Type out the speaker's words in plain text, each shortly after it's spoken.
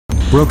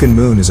Broken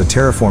Moon is a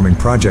terraforming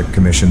project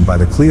commissioned by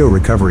the Cleo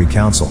Recovery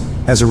Council,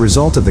 as a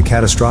result of the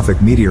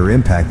catastrophic meteor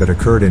impact that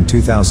occurred in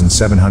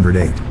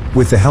 2708.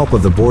 With the help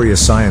of the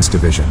Boreas Science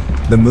Division,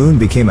 the Moon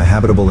became a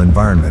habitable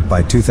environment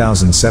by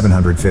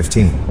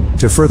 2715.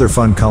 To further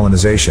fund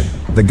colonization,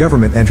 the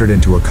government entered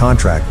into a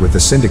contract with the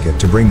Syndicate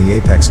to bring the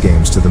Apex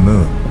Games to the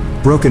Moon.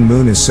 Broken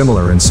Moon is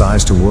similar in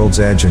size to World's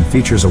Edge and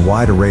features a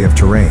wide array of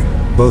terrain,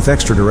 both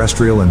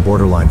extraterrestrial and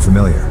borderline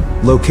familiar.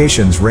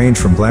 Locations range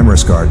from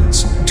glamorous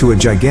gardens, to a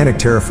gigantic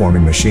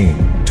terraforming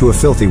machine, to a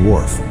filthy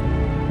wharf.